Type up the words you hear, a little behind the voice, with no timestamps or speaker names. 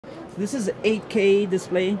this is 8K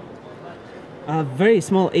display. A very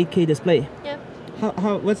small 8K display. Yeah.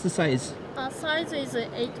 What's the size? Size is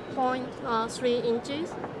 8.3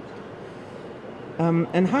 inches.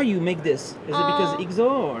 And how you make this? Is it because IGZO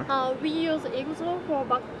or? We use IGZO for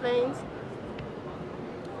backplanes.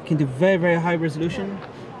 You can do very, very high resolution.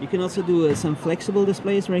 You can also do some flexible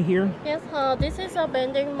displays right here. Yes, this is a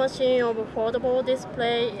vending machine of foldable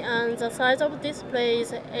display, and the size of display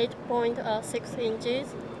is 8.6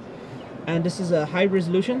 inches. And this is a high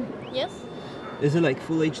resolution? Yes. Is it like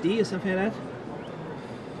full HD or something like that?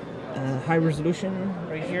 High resolution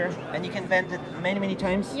right here. And you can vent it many, many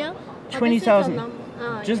times? Yeah. 20,000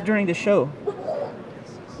 just yeah. during the show.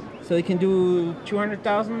 So you can do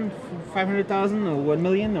 200,000, 500,000 or 1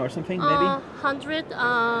 million or something maybe?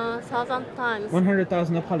 100,000 times.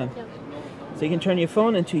 100,000, no problem. Yeah. So you can turn your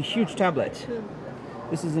phone into a huge tablet.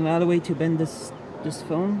 This is another way to bend this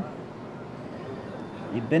phone.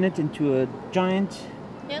 You bend it into a giant.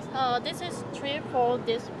 Yes, this is 3-fold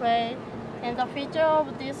display, and the feature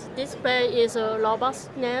of this display is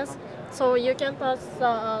robustness. So you can touch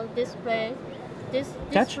the display. This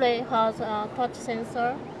display has a touch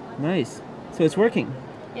sensor. Nice. So it's working.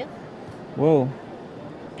 Yeah. Whoa.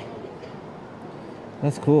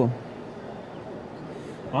 That's cool.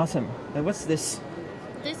 Awesome. And what's this?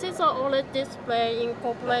 This is an OLED display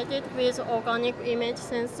incorporated with organic image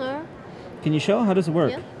sensor. Can you show? How does it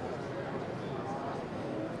work? Yeah.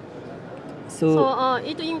 So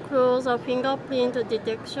it includes a fingerprint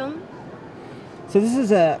detection. So this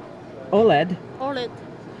is a OLED. OLED.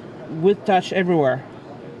 With touch everywhere.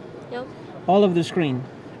 Yep. All over the screen.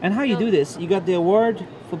 And how you do this? You got the award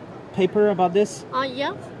for paper about this?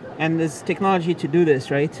 Yeah. And there's technology to do this,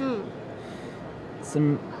 right?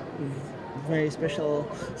 Some very special.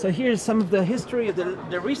 So here's some of the history of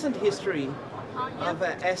the recent history of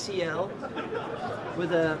SEL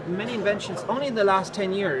with many inventions only in the last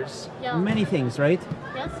 10 years. Yeah. Many things, right?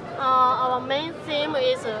 Yes. Our main theme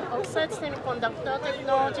is oxide semiconductor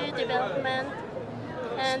technology development.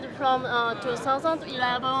 And from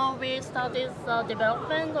 2011, we started the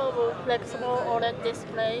development of flexible OLED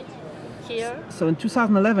display here. So in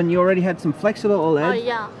 2011, you already had some flexible OLED.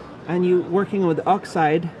 Yeah. And you working with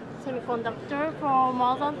oxide. Semiconductor for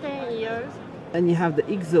more than 10 years. And you have the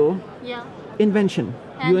IGZO. Yeah. Invention.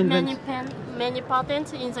 And you many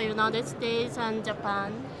patents in the United States and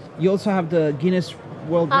Japan. You also have the Guinness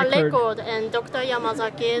World Record. And Dr.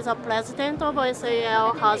 Yamazaki, the president of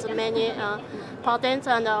SEL, has many patents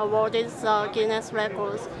and awarded the Guinness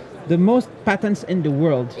records. The most patents in the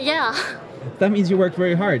world. Yeah. That means you work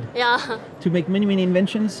very hard. Yeah. To make many, many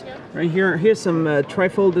inventions. Yeah. Right here, here's some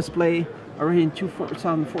trifold display already in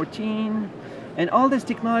 2014. And all this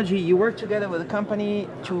technology, you work together with a company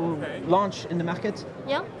to launch in the market?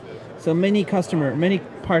 Yeah. So many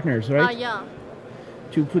partners, right? Yeah.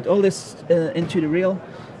 To put all this into the reel.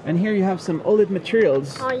 And here you have some OLED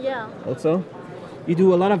materials. Yeah. Also. You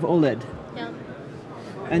do a lot of OLED. Yeah.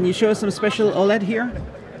 And you show some special OLED here?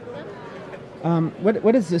 Yeah.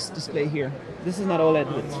 What is this display here? This is not OLED.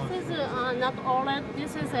 This is not OLED.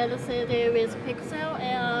 This is LCD with pixel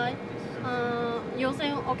AI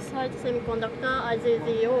using oxide semiconductor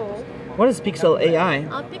IGZO. What is pixel AI?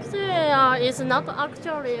 Pixel AI is not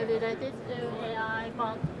actually related to AI,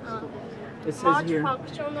 but large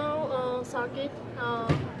functional circuit,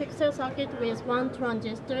 pixel circuit with one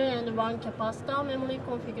transistor and one capacitor memory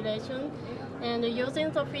configuration. And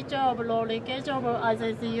using the feature of low leakage of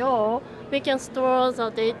IGZO, we can store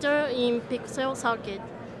the data in pixel circuit.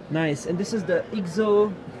 Nice. And this is the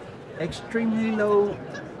IGZO extremely low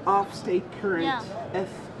off-state current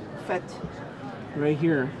FET right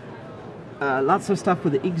here. Lots of stuff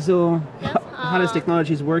with the IGZO. Yes, how this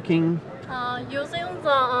technology is working. Using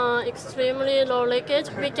the extremely low leakage,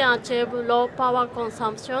 we can achieve low power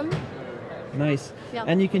consumption. Nice. Yeah.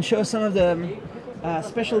 And you can show some of the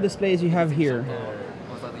special displays you have here.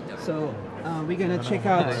 So we're gonna check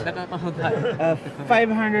out a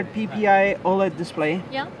 500 ppi OLED display.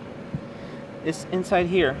 Yeah. It's inside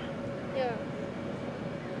here. Yeah.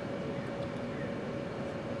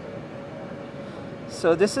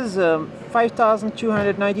 So this is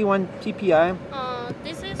 5291 ppi.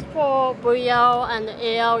 This is for VR and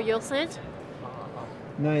AR usage.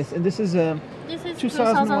 Nice. And this is This is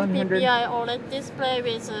 2000 ppi OLED display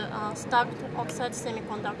with stacked oxide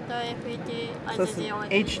semiconductor FET so it's IGZO.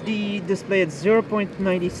 HD display at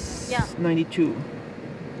 0.92.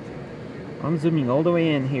 I'm zooming all the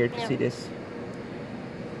way in here to see this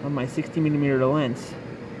on my 60mm lens.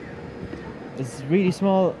 It's really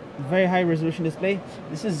small, very high resolution display.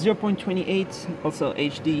 This is 0.28, also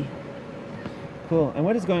HD. Cool. And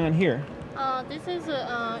what is going on here? This is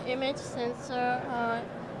an image sensor,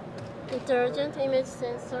 intelligent image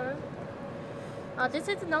sensor. This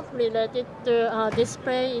is not related to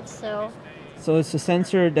display itself. So it's a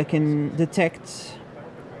sensor that can detect,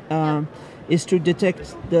 is to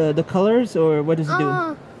detect the colors, or what does it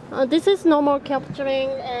do? This is normal capturing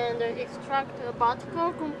and extract a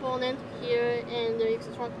vertical component here and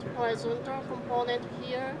extract horizontal component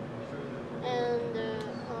here. And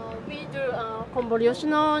we do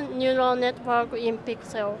convolutional neural network in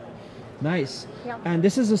pixel. Nice. Yeah. And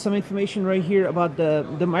this is some information right here about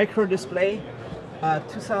the micro display.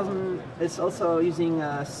 2000 is also using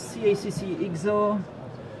CACC IGZO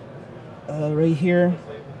right here,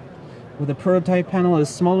 with a prototype panel is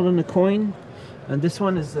smaller than a coin, and this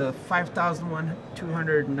one is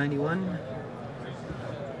 5291,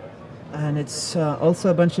 and it's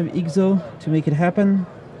also a bunch of IGZO to make it happen.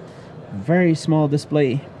 Very small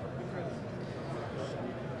display.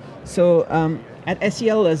 So at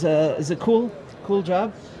SEL is a cool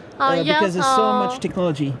job because there's so much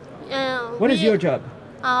technology. What is your job?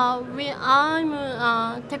 I'm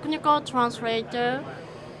a technical translator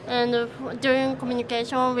and doing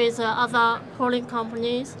communication with other foreign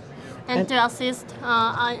companies and to assist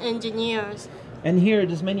our engineers. And here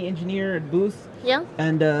there's many engineers at booth. Yeah.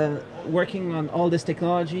 And working on all this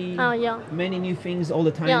technology. Yeah. Many new things all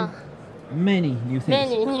the time. Yeah. Many new things.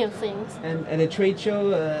 Many new things. And at a trade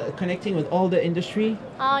show, connecting with all the industry.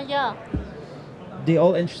 Yeah. They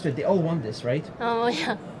all interested. They all want this, right?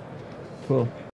 Yeah. Cool.